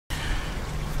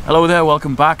Hello there,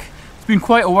 welcome back. It's been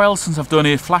quite a while since I've done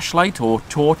a flashlight or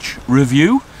torch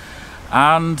review,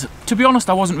 and to be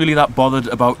honest I wasn't really that bothered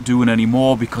about doing any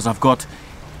more because I've got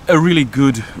a really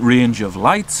good range of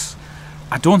lights.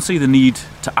 I don't see the need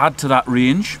to add to that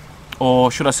range, or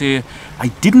should I say I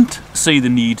didn't see the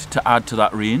need to add to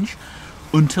that range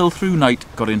until Thrunite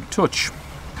got in touch.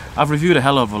 I've reviewed a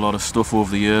hell of a lot of stuff over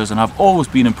the years and I've always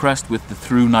been impressed with the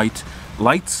Thrunite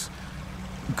lights.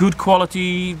 Good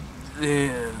quality,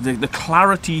 the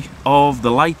clarity of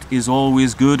the light is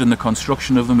always good and the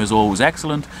construction of them is always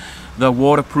excellent. They're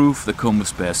waterproof, they come with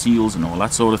spare seals and all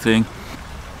that sort of thing.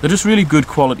 They're just really good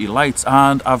quality lights,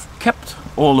 and I've kept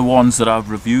all the ones that I've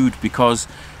reviewed because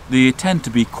they tend to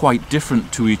be quite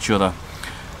different to each other.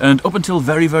 And up until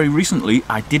very recently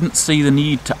I didn't see the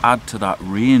need to add to that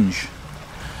range.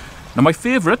 Now my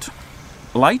favourite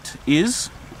light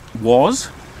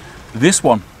was this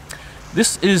one.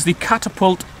 This is the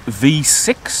Catapult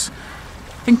V6.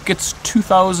 I think it's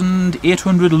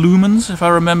 2,800 lumens if I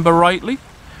remember rightly,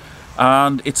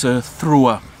 and it's a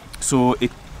thrower, so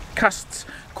it casts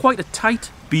quite a tight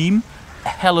beam a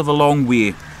hell of a long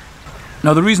way.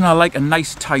 Now the reason I like a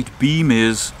nice tight beam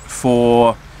is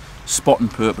for spotting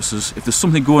purposes. If there's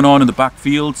something going on in the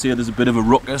backfield, say there's a bit of a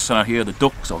ruckus and I hear the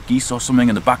ducks or geese or something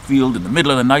in the backfield in the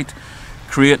middle of the night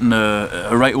creating a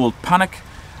right old panic,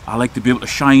 I like to be able to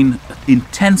shine an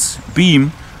intense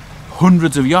beam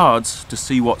hundreds of yards to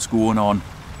see what's going on.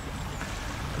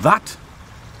 That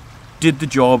did the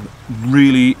job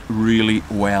really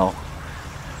well.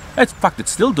 In fact, it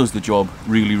still does the job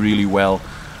really well.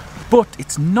 But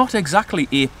it's not exactly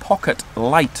a pocket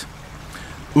light,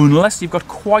 unless you've got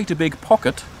quite a big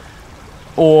pocket,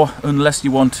 or unless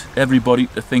you want everybody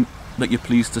to think that you're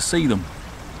pleased to see them.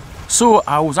 So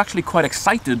I was actually quite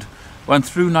excited when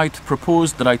Thrunite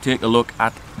proposed that I take a look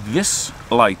at this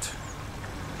light.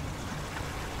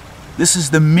 This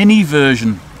is the mini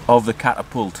version of the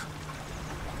Catapult.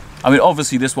 I mean,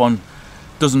 obviously this one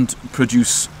doesn't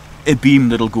produce a beam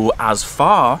that'll go as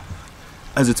far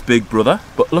as its big brother,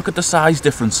 but look at the size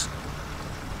difference.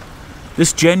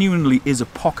 This genuinely is a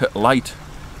pocket light.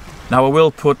 Now I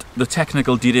will put the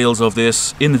technical details of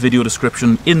this in the video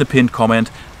description, in the pinned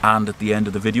comment, and at the end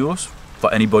of the videos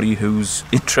for anybody who's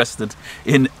interested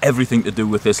in everything to do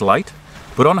with this light.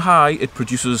 But on high it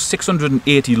produces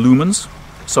 680 lumens.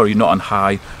 Sorry, not on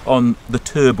high, on the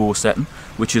turbo setting,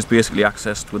 which is basically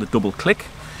accessed with a double click.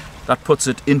 That puts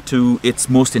it into its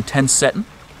most intense setting,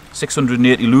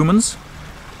 680 lumens.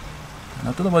 And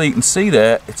I don't know whether you can see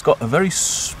there, it's got a very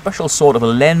special sort of a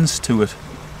lens to it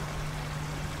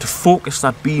to focus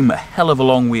that beam a hell of a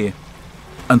long way.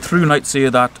 And Thrunite say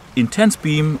that intense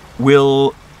beam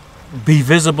will be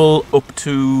visible up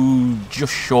to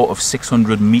just short of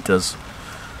 600 meters,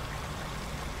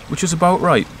 which is about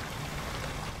right.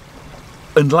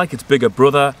 And like its bigger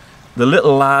brother, the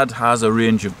little lad has a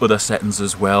range of other settings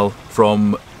as well,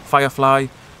 from Firefly,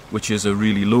 which is a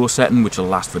really low setting which will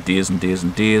last for days and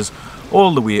days,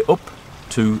 all the way up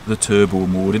to the turbo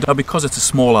mode. Now because it's a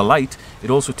smaller light, it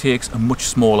also takes a much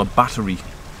smaller battery.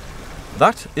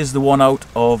 That is the one out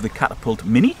of the Catapult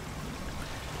Mini,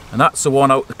 and that's the one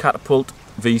out of the Catapult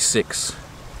V6.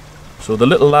 So the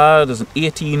little lad is an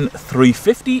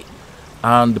 18350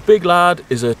 and the big lad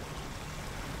is a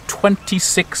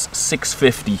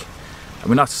 26650. I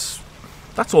mean that's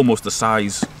almost the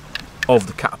size of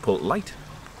the Catapult light.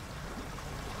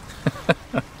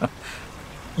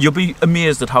 You'll be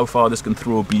amazed at how far this can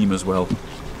throw a beam as well.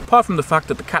 Apart from the fact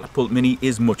that the Catapult Mini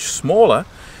is much smaller,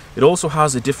 it also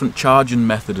has a different charging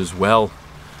method as well.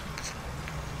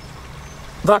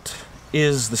 That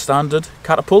is the standard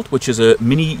Catapult, which is a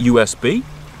mini USB.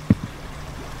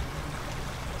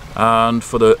 And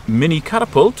for the mini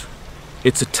Catapult,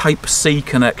 it's a Type-C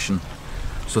connection.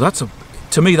 So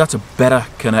to me that's a better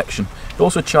connection. It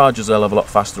also charges a hell of a lot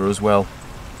faster as well.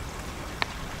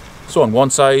 So on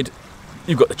one side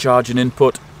you've got the charging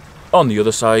input, on the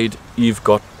other side you've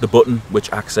got the button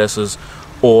which accesses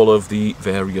all of the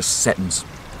various settings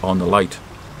on the light.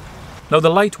 Now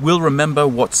the light will remember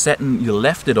what setting you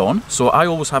left it on, so I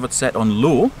always have it set on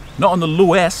low, not on the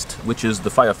lowest, which is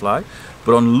the Firefly,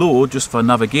 but on low just for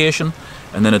navigation,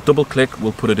 and then a double click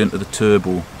will put it into the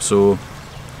turbo. So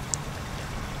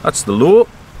that's the low,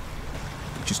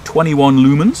 which is 21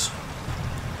 lumens,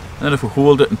 and then if we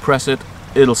hold it and press it,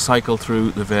 it'll cycle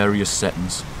through the various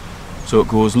settings. So it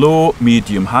goes low,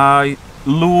 medium, high.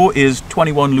 Low is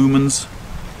 21 lumens,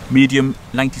 medium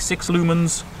 96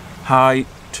 lumens, high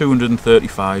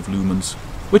 235 lumens,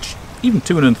 which even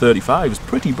 235 is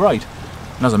pretty bright.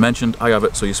 And as I mentioned, I have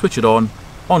it so you switch it on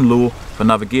low for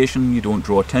navigation. You don't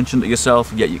draw attention to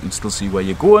yourself, yet you can still see where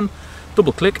you're going.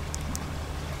 double click,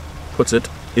 puts it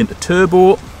into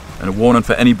turbo, and a warning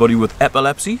for anybody with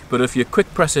epilepsy, but if you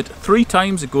quick press it 3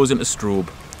 times it goes into strobe.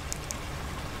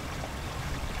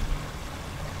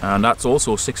 And that's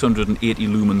also 680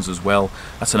 lumens as well.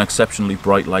 That's an exceptionally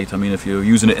bright light. I mean, if you're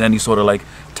using it in any sort of like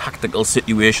tactical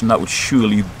situation, that would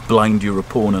surely blind your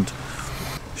opponent.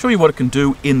 Show you what it can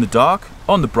do in the dark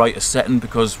on the brightest setting,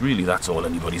 because really that's all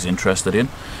anybody's interested in.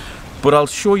 But I'll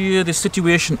show you the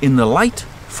situation in the light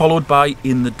followed by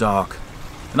in the dark,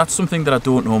 and that's something that I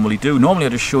don't normally do. Normally I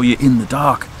just show you in the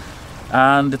dark,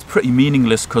 and it's pretty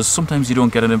meaningless because sometimes you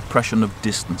don't get an impression of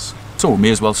distance. So we may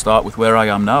as well start with where I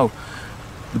am now.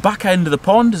 The back end of the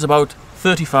pond is about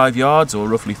 35 yards or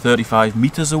roughly 35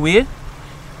 meters away.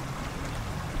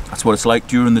 That's what it's like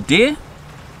during the day,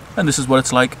 and this is what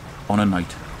it's like on a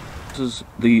night. This is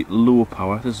the low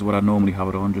power. This is what I normally have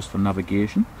it on just for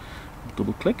navigation.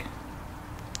 Double click.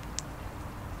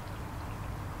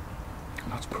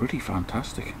 That's pretty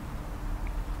fantastic.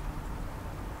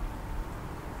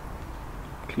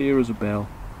 Clear as a bell.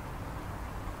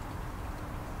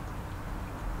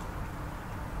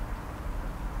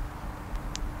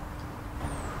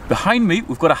 Behind me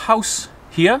we've got a house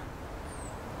here.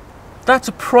 That's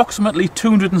approximately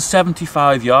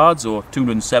 275 yards or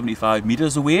 275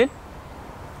 meters away.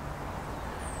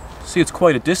 See, it's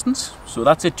quite a distance. So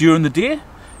that's it during the day.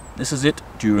 This is it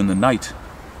during the night.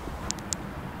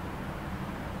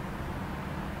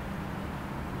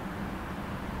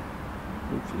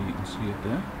 Hopefully you can see it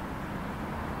there.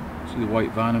 See the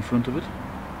white van in front of it.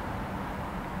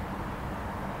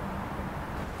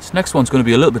 This next one's going to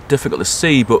be a little bit difficult to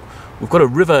see, but we've got a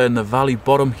river in the valley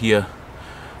bottom here,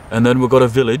 and then we've got a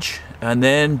village, and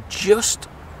then just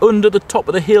under the top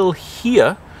of the hill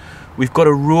here we've got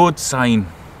a road sign.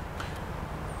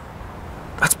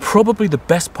 That's probably the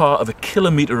best part of a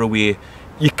kilometre away.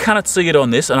 You cannot see it on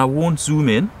this, and I won't zoom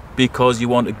in because you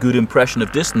want a good impression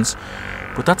of distance,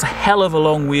 but that's a hell of a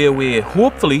long way away.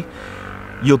 Hopefully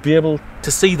you'll be able to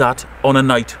see that on a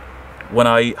night when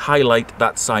I highlight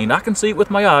that sign. I can see it with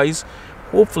my eyes.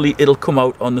 Hopefully it'll come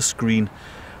out on the screen.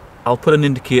 I'll put an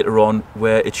indicator on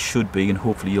where it should be and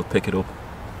hopefully you'll pick it up.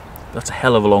 That's a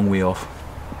hell of a long way off.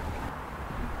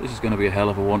 This is going to be a hell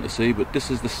of a one to see, but this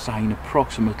is the sign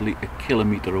approximately a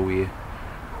kilometre away.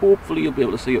 Hopefully you'll be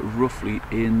able to see it roughly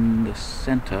in the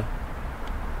centre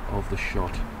of the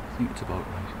shot. I think it's about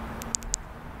right.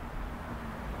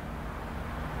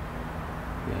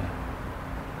 Yeah.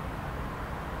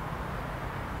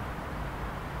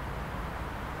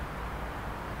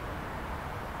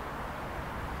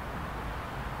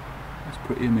 That's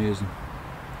pretty amazing.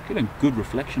 Getting good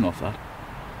reflection off that.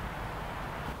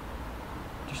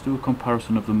 Just do a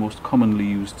comparison of the most commonly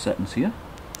used settings here.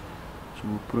 So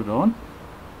we'll put it on.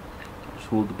 Just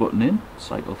hold the button in,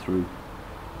 cycle through.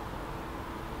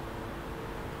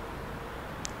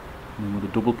 And then with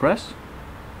a double press.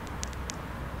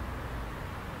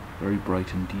 Very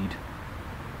bright indeed.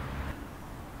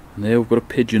 And there we've got a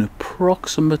pigeon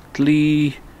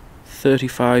approximately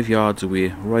 35 yards away,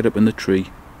 right up in the tree.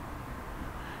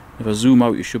 If I zoom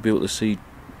out you should be able to see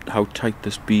how tight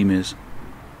this beam is.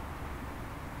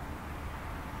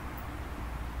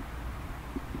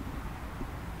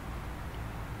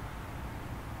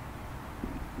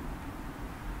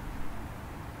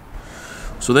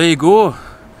 So there you go,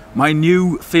 my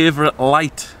new favourite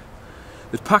light.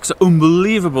 It packs an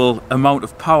unbelievable amount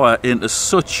of power into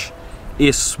such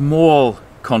a small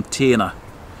container,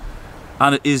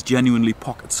 and it is genuinely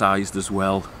pocket sized as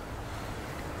well.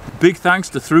 Big thanks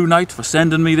to Thrunite for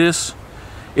sending me this.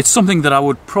 It's something that I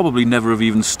would probably never have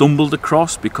even stumbled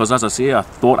across because, as I say, I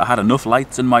thought I had enough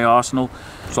lights in my arsenal.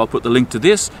 So I'll put the link to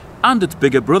this and its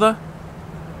bigger brother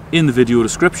in the video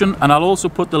description, and I'll also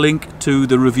put the link to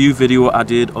the review video I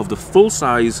did of the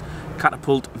full-size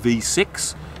Catapult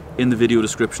V6 in the video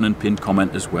description and pinned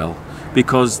comment as well,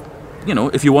 because, you know,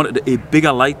 if you wanted a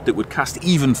bigger light that would cast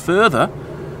even further,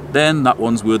 then that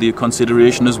one's worthy of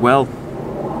consideration as well.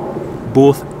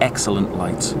 Both excellent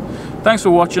lights. Thanks for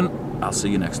watching. I'll see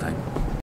you next time.